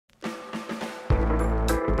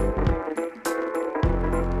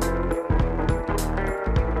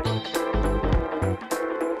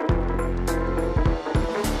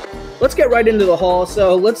let's get right into the haul.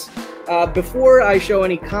 So let's, before I show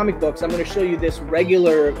any comic books, I'm going to show you this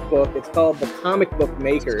regular book. It's called The Comic Book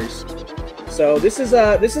Makers. So this is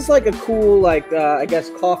like a cool, like, I guess,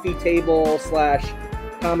 coffee table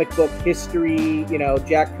 / comic book history, you know,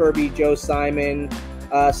 Jack Kirby, Joe Simon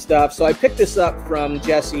stuff. So I picked this up from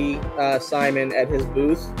Jesse Simon at his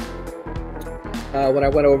booth when I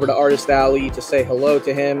went over to Artist Alley to say hello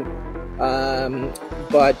to him.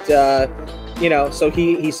 You know, so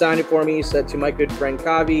he signed it for me. He said, to my good friend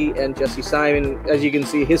Kavi and Jesse Simon. As you can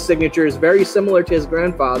see, his signature is very similar to his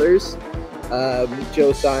grandfather's,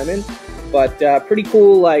 Joe Simon. But pretty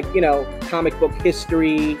cool, like, you know, comic book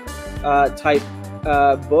history type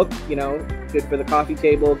book. You know, good for the coffee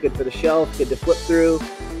table, good for the shelf, good to flip through.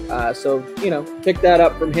 So, you know, picked that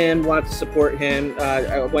up from him, wanted to support him.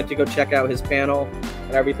 I went to go check out his panel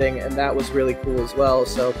and everything, and that was really cool as well.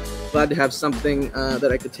 So glad to have something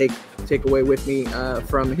that I could take away with me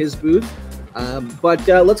from his booth. But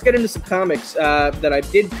let's get into some comics that I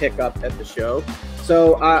did pick up at the show.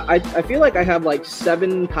 So I feel like I have like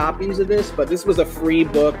 7 copies of this, but this was a free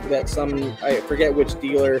book that I forget which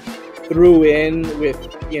dealer threw in with,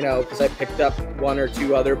 you know, because I picked up 1 or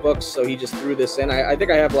 2 other books, so he just threw this in. I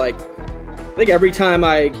think I have like, I think every time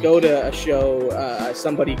I go to a show,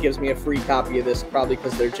 somebody gives me a free copy of this, probably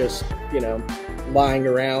because they're just, you know, lying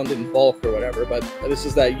around in bulk or whatever. But this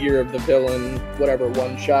is that Year of the Villain, whatever,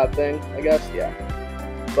 one-shot thing, I guess. Yeah.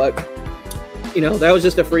 But, you know, that was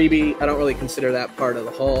just a freebie. I don't really consider that part of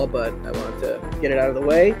the haul, but I wanted to get it out of the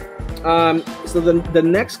way. So the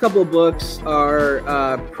next couple books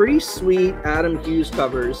are pretty sweet Adam Hughes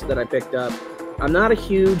covers that I picked up. I'm not a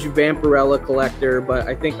huge Vampirella collector, but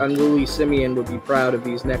I think Unruly Simeon would be proud of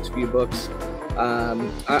these next few books.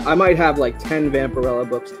 I might have like 10 Vampirella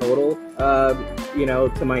books total, you know,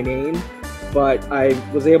 to my name, but I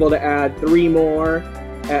was able to add 3 more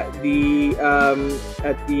at the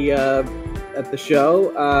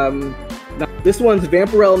show. Now, this one's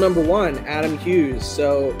Vampirella #1, Adam Hughes.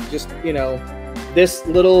 So just, you know, this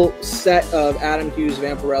little set of Adam Hughes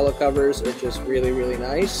Vampirella covers are just really, really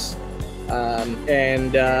nice.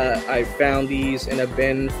 I found these in a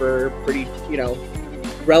bin for pretty, you know,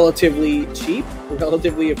 relatively cheap,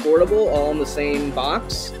 relatively affordable, all in the same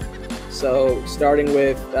box. So starting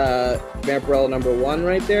with Vampirella #1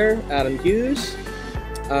 right there, Adam Hughes.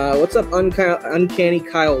 What's up, Uncanny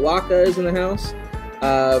Kyle Waka is in the house.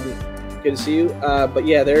 Good to see you. But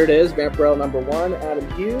yeah, there it is, Vampirella #1, Adam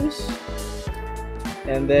Hughes.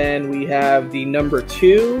 And then we have the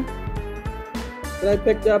 #2 that I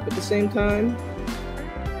picked up at the same time.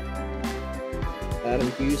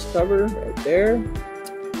 Adam Hughes cover right there.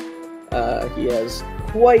 He has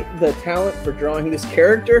quite the talent for drawing this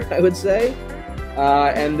character, I would say.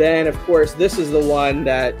 And then, of course, this is the one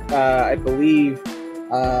that I believe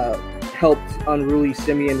helped Unruly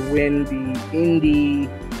Simeon win the indie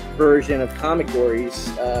version of Comic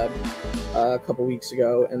Glories a couple weeks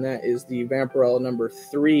ago, and that is the Vampirella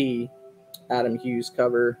 #3 Adam Hughes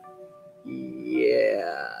cover.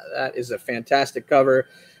 Yeah, that is a fantastic cover.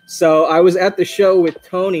 So I was at the show with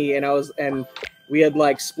Tony, and we had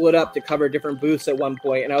like split up to cover different booths at one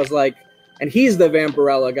point, and I was like, and he's the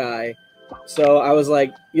Vampirella guy. So I was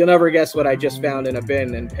like, you'll never guess what I just found in a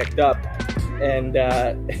bin and picked up. And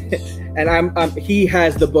he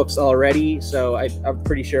has the books already, so I'm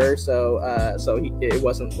pretty sure. So it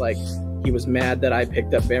wasn't like he was mad that I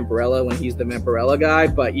picked up Vampirella when he's the Vampirella guy.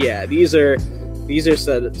 But yeah, these are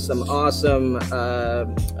some awesome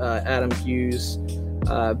Adam Hughes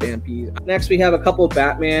Vampies. Next, we have a couple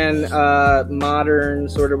Batman modern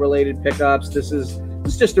sort of related pickups. This is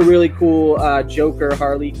just a really cool Joker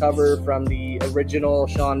Harley cover from the original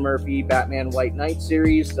Sean Murphy Batman White Knight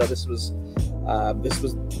series. So this was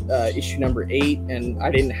issue #8, and I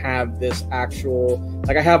didn't have this actual,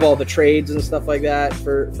 like, I have all the trades and stuff like that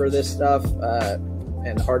for this stuff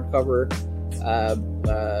and hardcover,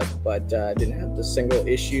 but didn't have the single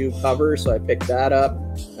issue cover, so I picked that up.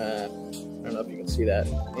 I don't know if you can see that,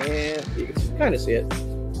 and you can kind of see it.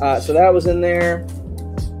 So that was in there.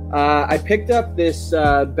 I picked up this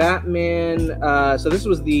Batman, so this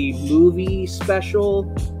was the movie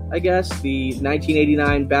special, I guess, the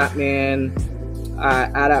 1989 Batman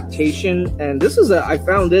adaptation, and this is I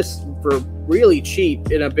found this for really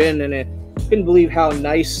cheap in a bin, and I couldn't believe how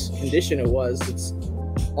nice condition it was. It's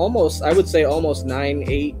almost, I would say, almost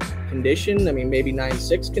 9.8 condition. I mean, maybe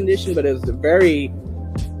 9.6 condition, but it was a very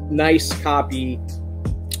nice copy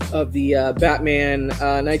of the Batman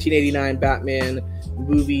 1989 Batman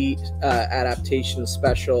movie adaptation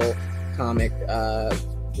special comic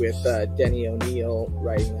with Denny O'Neil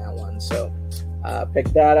writing that one. So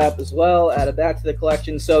Picked that up as well, added that to the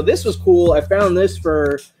collection. So this was cool. I found this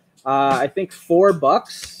for, I think,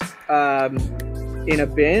 $4 in a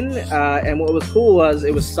bin. And what was cool was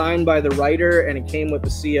it was signed by the writer, and it came with the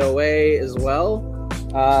COA as well.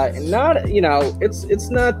 And not, you know, it's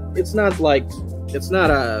not a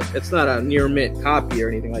near mint copy or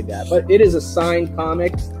anything like that, but it is a signed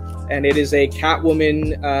comic, and it is a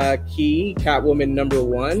Catwoman key, Catwoman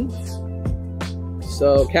 #1.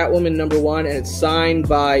 So Catwoman #1, and it's signed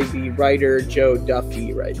by the writer Joe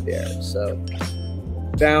Duffy right there. So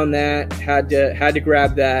found that, had to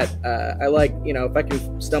grab that. I like, you know, if I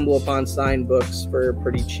can stumble upon signed books for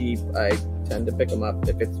pretty cheap, I tend to pick them up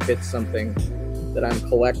if it fits something that I'm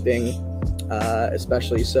collecting,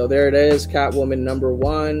 especially. So there it is, Catwoman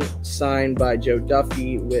 #1, signed by Joe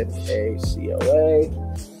Duffy with a COA.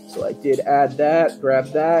 So I did add that, grab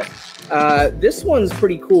that. This one's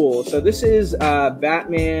pretty cool. So this is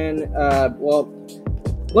Batman. Well,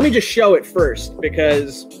 let me just show it first,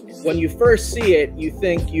 because when you first see it, you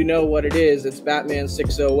think you know what it is. It's Batman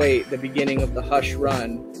 608, the beginning of the Hush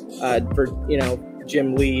run for, you know,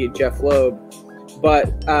 Jim Lee, Jeff Loeb.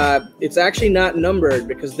 But it's actually not numbered,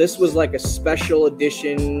 because this was like a special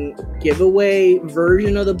edition giveaway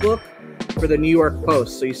version of the book for the New York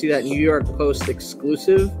Post. So you see that New York Post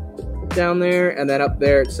exclusive down there, and then up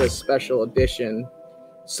there it says special edition.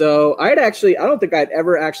 So I don't think I'd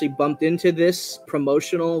ever actually bumped into this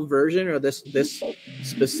promotional version or this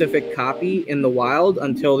specific copy in the wild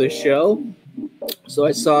until this show. So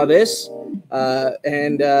I saw this,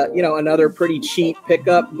 and you know, another pretty cheap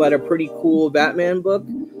pickup, but a pretty cool Batman book.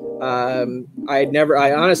 I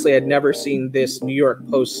honestly had never seen this New York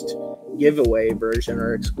Post giveaway version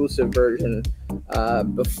or exclusive version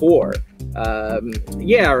before.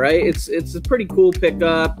 Yeah, right. It's a pretty cool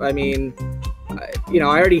pickup. I mean, you know,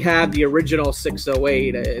 I already have the original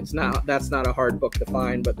 608. That's not a hard book to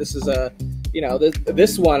find, but this is you know,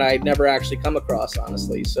 this one I'd never actually come across,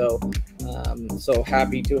 honestly. So so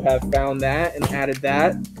happy to have found that and added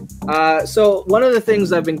that. So one of the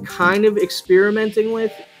things I've been kind of experimenting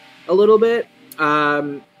with a little bit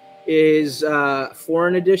is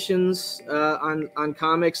foreign editions on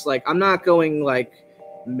comics. Like, I'm not going like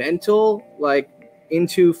mental like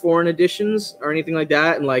into foreign editions or anything like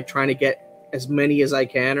that, and like trying to get as many as I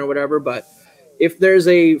can or whatever, but if there's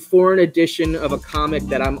a foreign edition of a comic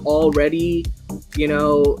that I'm already, you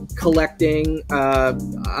know, collecting,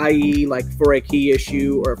 i.e. like for a key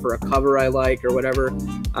issue or for a cover I like or whatever,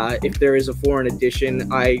 if there is a foreign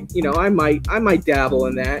edition, I might dabble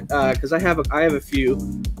in that, because I have a few.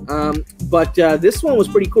 But this one was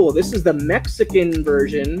pretty cool. This is the Mexican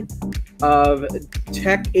version of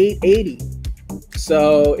Tech 880.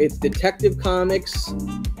 So it's Detective Comics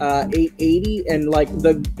 880, and like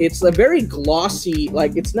it's a very glossy,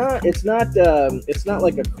 like it's not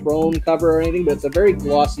like a chrome cover or anything, but it's a very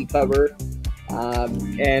glossy cover.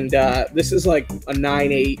 And this is like a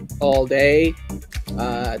 9/8 all day.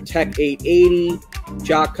 Tech 880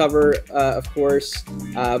 jock cover, of course.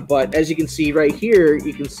 But as you can see right here,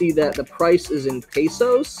 you can see that the price is in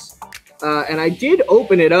pesos. And I did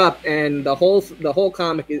open it up, and the whole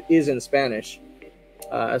comic is in Spanish.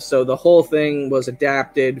 So the whole thing was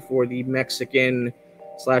adapted for the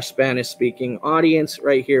Mexican/Spanish speaking audience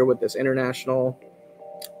right here with this international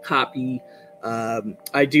copy.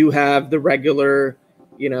 I do have the regular,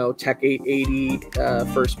 you know, Tech 880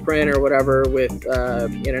 first print or whatever with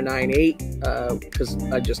in a 9/8, because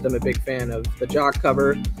I just am a big fan of the jock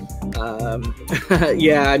cover.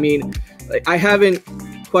 Yeah, I mean, I haven't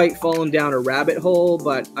quite fallen down a rabbit hole,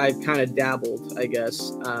 but I've kind of dabbled, I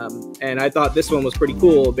guess. And I thought this one was pretty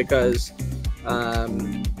cool because,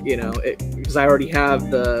 you know, because I already have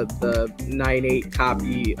the 9/8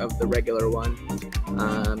 copy of the regular one.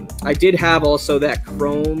 I did have also that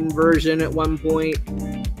chrome version at one point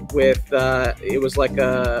with, it was like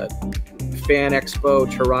a Fan Expo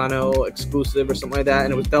Toronto exclusive or something like that,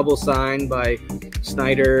 and it was double signed by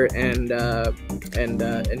Snyder and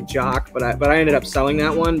Jock, but I ended up selling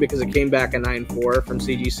that one because it came back a 9/4 from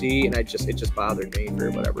CGC, and it just bothered me for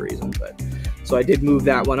whatever reason. But so I did move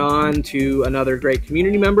that one on to another great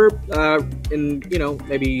community member in, you know,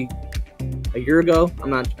 maybe a year ago.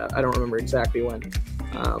 I don't remember exactly when,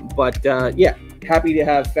 but yeah, happy to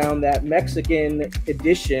have found that Mexican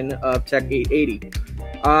edition of Tech 880.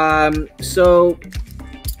 So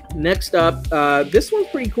next up, this one's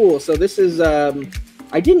pretty cool. So this is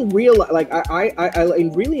I didn't realize, like,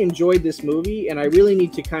 I really enjoyed this movie, and I really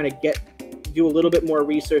need to kind of do a little bit more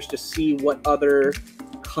research to see what other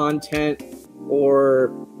content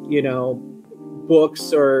or, you know,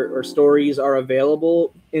 books or stories are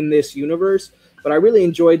available in this universe. but I really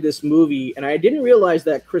enjoyed this movie, and I didn't realize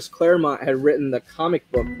that Chris Claremont had written the comic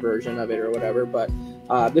book version of it or whatever. But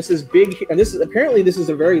this is big, and this is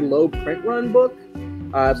a very low print run book.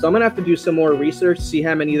 So I'm gonna have to do some more research, see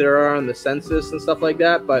how many there are on the census and stuff like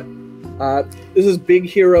that. But this is Big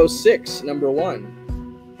Hero 6, #1.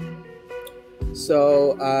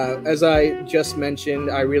 So as I just mentioned,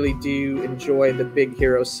 I really do enjoy the Big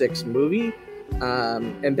Hero 6 movie,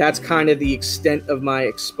 and that's kind of the extent of my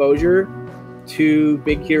exposure to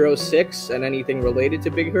Big Hero 6 and anything related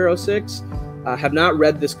to Big Hero 6. I have not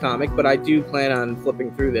read this comic, but I do plan on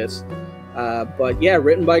flipping through this. But yeah,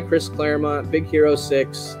 written by Chris Claremont, Big Hero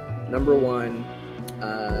 6, #1.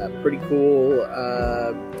 Pretty cool.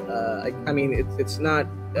 I mean, it's not,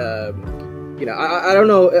 you know, I don't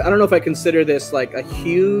know if I consider this like a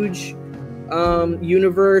huge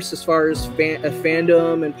universe as far as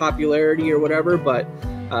fandom and popularity or whatever, but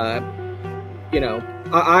you know,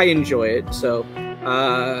 I enjoy it. So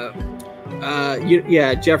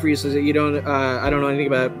yeah, Jeffrey says that you don't. I don't know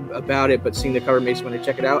anything about it, but seeing the cover makes me want to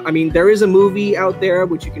check it out. I mean, there is a movie out there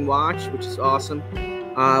which you can watch, which is awesome.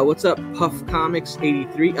 What's up, Puff Comics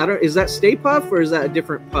 83? Is that Stay Puff or is that a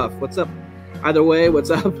different Puff? What's up? Either way,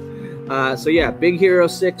 what's up? So yeah, Big Hero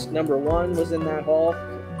 6 #1 was in that haul.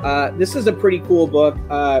 This is a pretty cool book.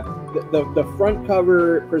 The front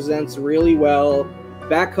cover presents really well.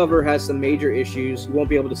 Back cover has some major issues. You won't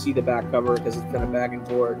be able to see the back cover because it's kind of back and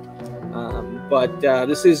forth. But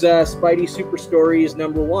this is Spidey Super Stories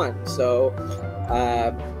 #1. So,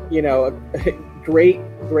 you know, great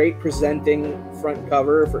presenting front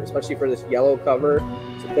cover, especially for this yellow cover.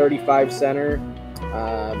 It's a 35 center.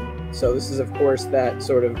 So this is, of course, that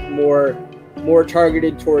sort of more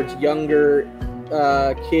targeted towards younger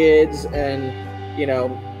kids, and you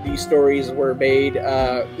know, these stories were made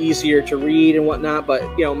easier to read and whatnot. But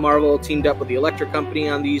you know, Marvel teamed up with the Electric Company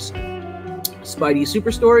on these Spidey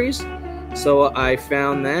Super Stories, so I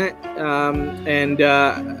found that, and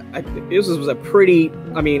this was a pretty.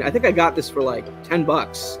 I mean, I think I got this for like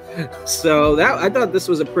 $10, so that I thought this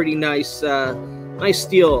was a pretty nice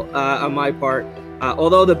steal on my part.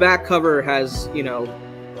 Although the back cover has, you know,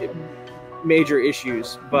 major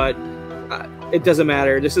issues, but it doesn't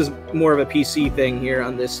matter. This is more of a PC thing here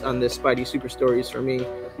on this Spidey Super Stories for me,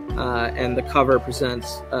 and the cover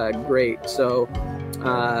presents great. So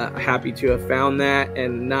happy to have found that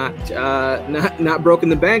and not broken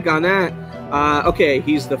the bank on that. Okay,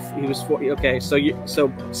 he was 40. Okay, so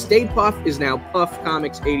Stay Puff is now Puff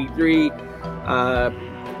Comics 83.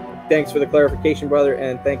 Thanks for the clarification, brother,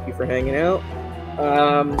 and thank you for hanging out.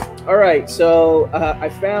 All right, so I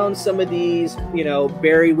found some of these, you know,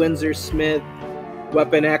 Barry Windsor Smith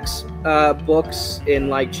Weapon X books in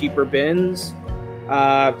like cheaper bins.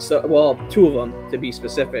 So, well, 2 of them to be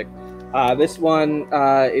specific. This one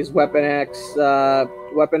is Weapon X,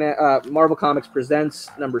 Marvel Comics Presents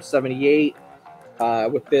 #78,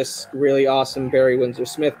 with this really awesome Barry Windsor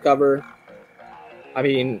Smith cover. I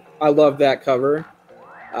mean, I love that cover,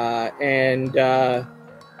 and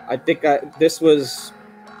I think this was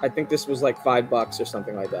like $5 or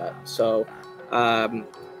something like that. So,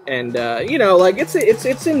 you know, like it's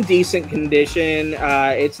in decent condition.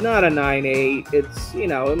 It's not a 9.8. It's, you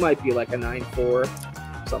know, it might be like a 9.4,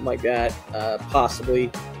 something like that,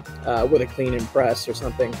 possibly with a clean impress or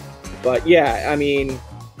something. But yeah, I mean,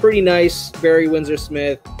 pretty nice Barry Windsor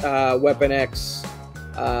Smith Weapon X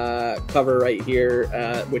cover right here,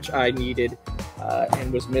 which I needed.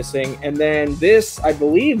 And was missing. And then this, I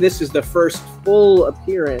believe this is the first full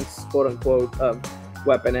appearance, quote unquote, of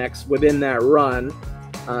Weapon X within that run,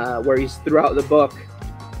 where he's throughout the book.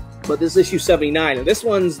 But this is issue 79, and this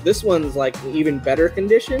one's like even better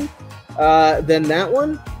condition than that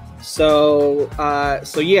one. So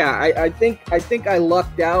yeah, I think I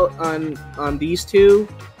lucked out on these two,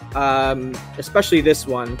 especially this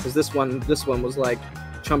one, because this one was like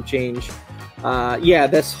chump change. Yeah,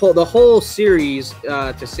 the whole series,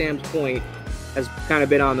 to Sam's point, has kind of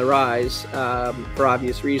been on the rise for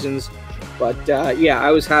obvious reasons. But yeah,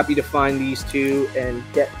 I was happy to find these two and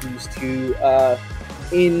get these two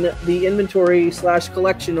in the inventory /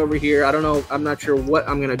 collection over here. I don't know. I'm not sure what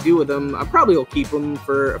I'm gonna do with them. I probably will keep them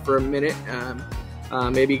for a minute.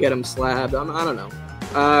 Maybe get them slabbed. I don't know.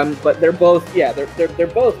 But they're both, yeah, they're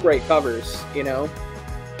both great covers. You know.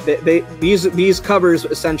 These covers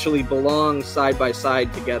essentially belong side by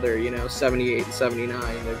side together, you know, 78 and 79.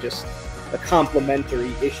 They're just the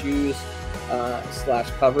complementary issues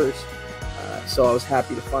 / covers. So I was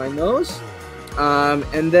happy to find those.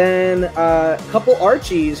 And then a couple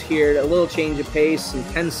Archies here, a little change of pace, some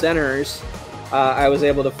 10 centers I was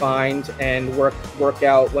able to find and work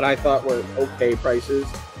out what I thought were okay prices.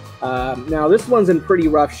 Now this one's in pretty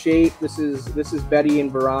rough shape. This is Betty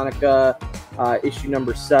and Veronica, issue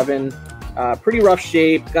number 7. Pretty rough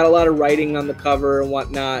shape. Got a lot of writing on the cover and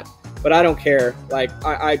whatnot, but I don't care. Like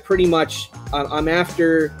I pretty much I'm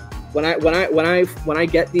after when I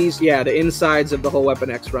get these. Yeah, the insides of the whole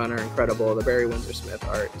Weapon X run are incredible. The Barry Windsor Smith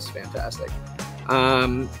art is fantastic.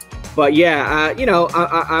 But yeah, you know,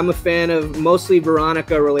 I'm a fan of mostly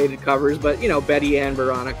Veronica related covers, but you know, Betty and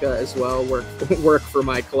Veronica as well work for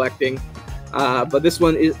my collecting. But this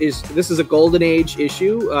one is a Golden Age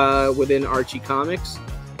issue within Archie Comics,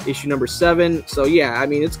 issue number 7. So yeah, I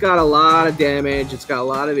mean, it's got a lot of damage, it's got a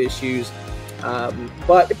lot of issues,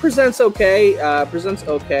 but it presents okay.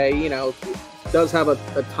 You know, it does have a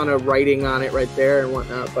ton of writing on it right there and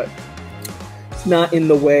whatnot, but not in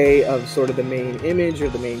the way of sort of the main image or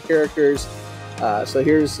the main characters. So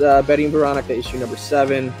here's Betty and Veronica, issue number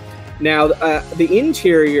 7. Now the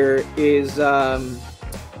interior is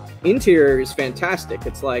fantastic.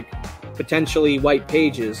 It's like potentially white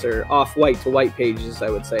pages, or off-white to white pages, I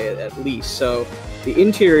would say at least. So the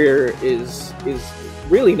interior is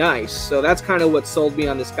really nice. So that's kind of what sold me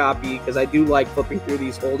on this copy, because I do like flipping through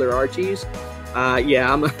these older Archies.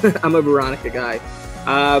 Yeah, I'm a Veronica guy.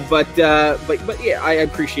 But yeah, I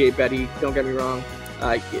appreciate Betty. Don't get me wrong.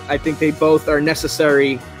 I think they both are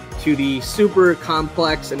necessary to the super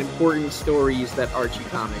complex and important stories that Archie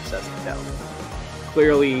Comics has to tell.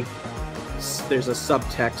 Clearly, there's a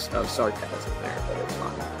subtext of sarcasm there, but it's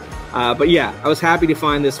fine. But yeah, I was happy to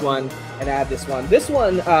find this one and add this one. This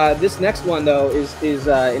next one though is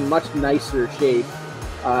in much nicer shape.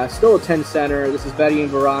 Still a 10 center. This is Betty and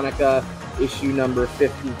Veronica, issue number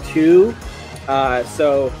 52.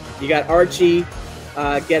 So you got Archie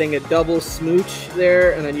getting a double smooch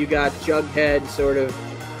there, and then you got Jughead sort of,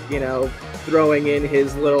 you know, throwing in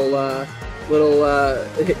his little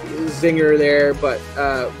zinger there. But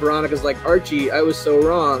Veronica's like, Archie, I was so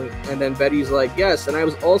wrong. And then Betty's like, yes, and I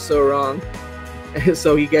was also wrong.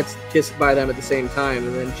 So he gets kissed by them at the same time.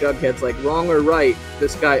 And then Jughead's like, wrong or right,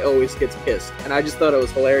 this guy always gets kissed. And I just thought it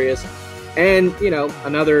was hilarious. And, you know,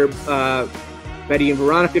 another Betty and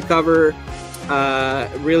Veronica cover.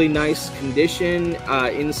 Really nice condition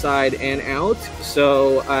inside and out,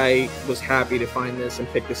 so I was happy to find this and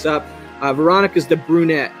pick this up. Veronica's the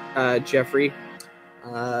brunette, Jeffrey.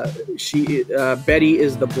 Betty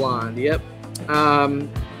is the blonde. Yep.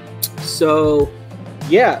 So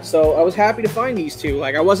yeah, so I was happy to find these two.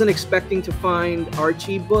 Like, I wasn't expecting to find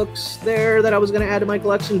Archie books there that I was going to add to my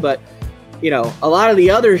collection, but you know, a lot of the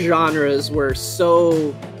other genres were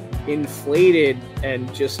so inflated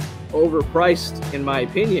and just overpriced, in my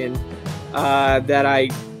opinion, that I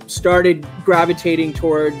started gravitating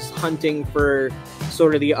towards hunting for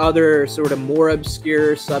sort of the other sort of more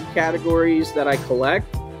obscure subcategories that I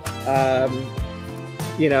collect.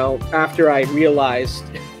 You know, after I realized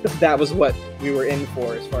that was what we were in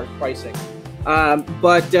for as far as pricing.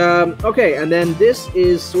 Okay, and then this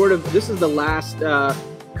is the last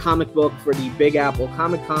comic book for the Big Apple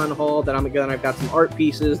Comic Con haul that I've got some art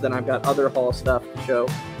pieces, then I've got other haul stuff to show.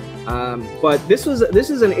 But this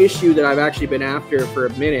is an issue that I've actually been after for a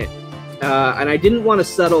minute, and I didn't want to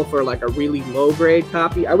settle for like a really low grade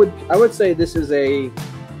copy. I would say this is a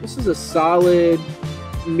solid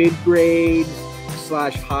mid grade /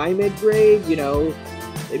 high mid grade. You know,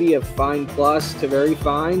 maybe a fine plus to very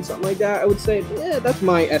fine, something like that. I would say, yeah, that's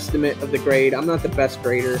my estimate of the grade. I'm not the best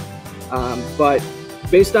grader, but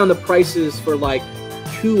based on the prices for like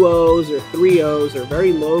 2.0s or 3.0s or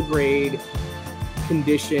very low grade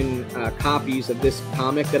condition copies of this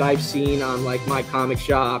comic that I've seen on like my comic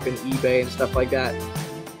shop and eBay and stuff like that,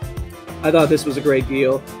 I thought this was a great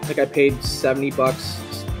deal. I think I paid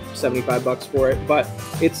 $75 for it, but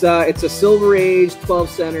it's a Silver Age 12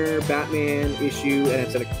 center Batman issue,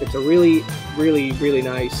 and it's a really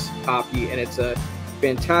nice copy, and it's a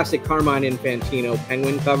fantastic Carmine Infantino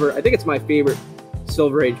Penguin cover. I think it's my favorite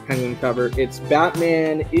Silver Age Penguin cover. It's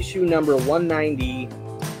Batman issue number 190,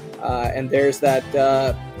 and there's that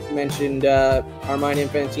mentioned Carmine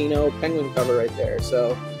Infantino Penguin cover right there.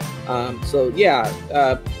 So yeah,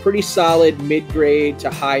 pretty solid mid-grade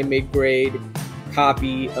to high mid-grade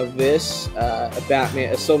copy of this,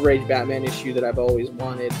 a Silver Age Batman issue that I've always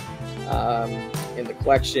wanted in the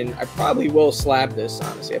collection. I probably will slab this,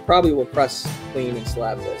 honestly. I probably will press clean and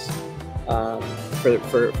slab this for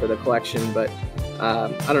the collection, but I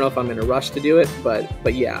don't know if I'm in a rush to do it,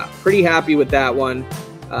 but yeah, pretty happy with that one.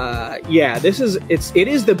 Yeah, I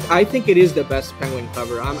think it is the best Penguin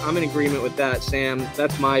cover. I'm in agreement with that, Sam.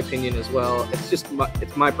 That's my opinion as well. It's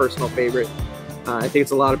my personal favorite. I think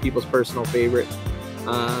it's a lot of people's personal favorite.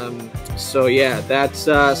 So yeah, that's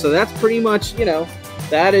pretty much, you know,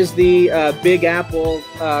 that is the Big Apple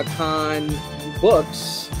Con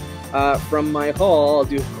books from my haul. I'll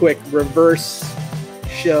do a quick reverse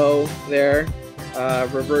show there,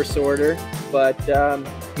 reverse order. But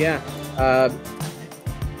yeah,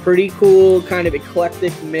 pretty cool, kind of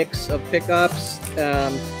eclectic mix of pickups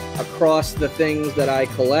across the things that I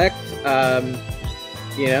collect.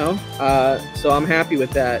 You know, so I'm happy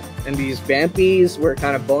with that. And these Vampies were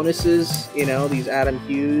kind of bonuses, you know, these Adam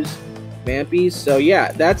Hughes Vampies. So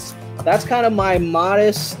yeah, that's kind of my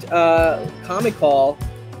modest comic haul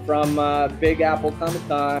from Big Apple Comic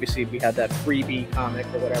Con. Obviously, we had that freebie comic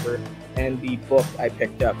or whatever, and the book I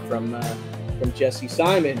picked up from Jesse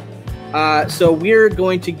Simon. So we're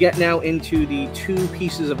going to get now into the 2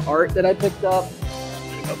 pieces of art that I picked up.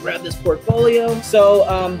 I'll grab this portfolio.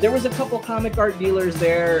 So there was a couple comic art dealers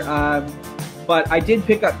there, but I did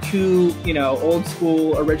pick up 2, you know, old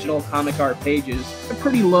school original comic art pages. They're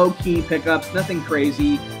pretty low key pickups, nothing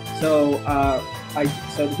crazy. So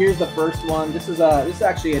so here's the first one. This is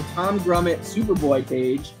actually a Tom Grummett Superboy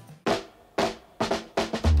page.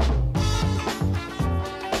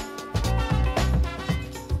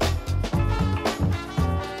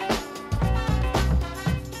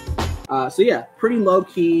 So yeah, pretty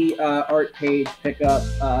low-key art page pickup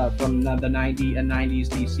from the 90s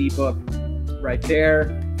DC book right there.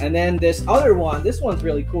 And then this other one, this one's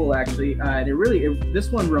really cool actually.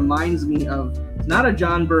 This one reminds me of, it's not a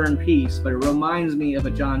John Byrne piece, but it reminds me of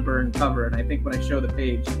a John Byrne cover. And I think when I show the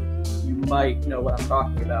page, you might know what I'm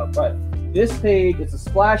talking about. But this page, it's a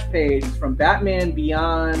splash page. It's from Batman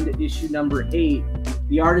Beyond issue number 8.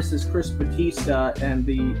 The artist is Chris Batista, and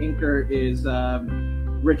the inker is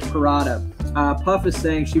Rich Parada. Puff is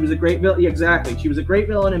saying she was a great villain. Yeah, exactly. She was a great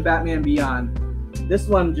villain in Batman Beyond. This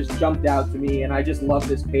one just jumped out to me, and I just love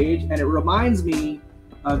this page. And it reminds me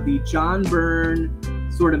of the John Byrne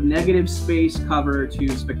sort of negative space cover to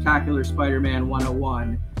Spectacular Spider-Man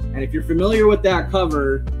 101. And if you're familiar with that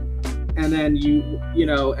cover, and then you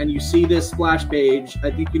know, and you see this splash page,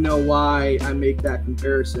 I think you know why I make that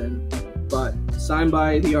comparison. But signed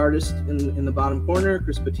by the artist in the bottom corner,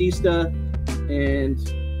 Chris Batista. And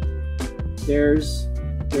there's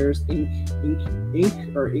Ink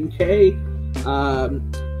or Inkay,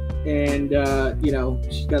 you know,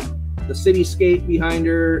 she's got the cityscape behind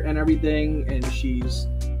her and everything, and she's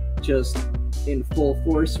just in full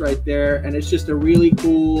force right there. And it's just a really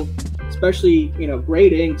cool, especially, you know,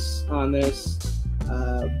 great inks on this,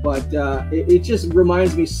 but it just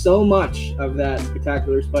reminds me so much of that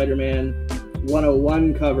Spectacular Spider-Man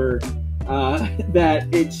 101 cover that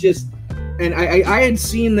it's just. And I had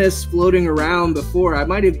seen this floating around before. I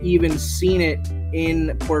might have even seen it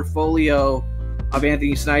in portfolio of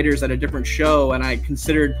Anthony Snyder's at a different show, and I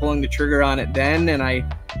considered pulling the trigger on it then, and I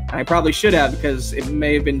probably should have, because it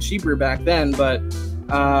may have been cheaper back then, but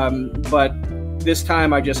this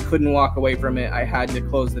time I just couldn't walk away from it. I had to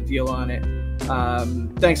close the deal on it.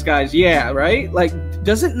 Thanks, guys. Yeah, right? Like,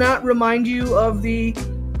 does it not remind you of the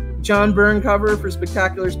John Byrne cover for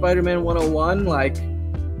Spectacular Spider-Man 101? Like,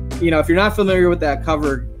 you know, if you're not familiar with that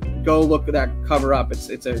cover, go look at that cover up.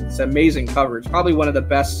 It's an amazing cover. It's probably one of the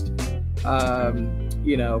best,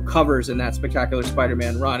 you know, covers in that Spectacular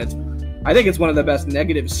Spider-Man run. I think it's one of the best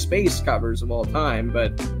negative space covers of all time.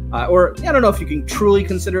 But or I don't know if you can truly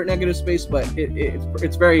consider it negative space, but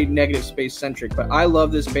it's very negative space centric. But I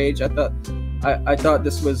love this page. I thought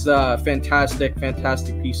this was a fantastic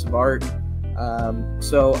piece of art.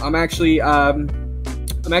 So I'm actually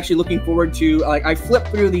looking forward to, like, I flipped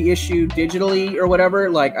through the issue digitally or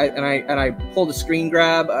whatever, like, I pulled a screen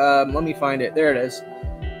grab. Let me find it. There it is.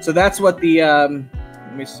 So that's what the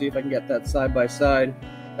let me see if I can get that side by side.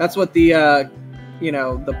 That's what the you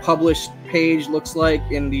know, the published page looks like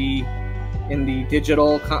in the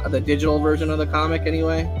digital version of the comic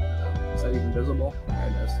anyway. Is that even visible? There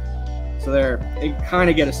it is. So there, you kind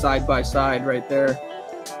of get a side by side right there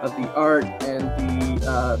of the art and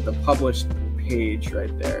the published page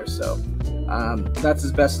right there. So that's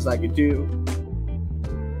as best as I could do.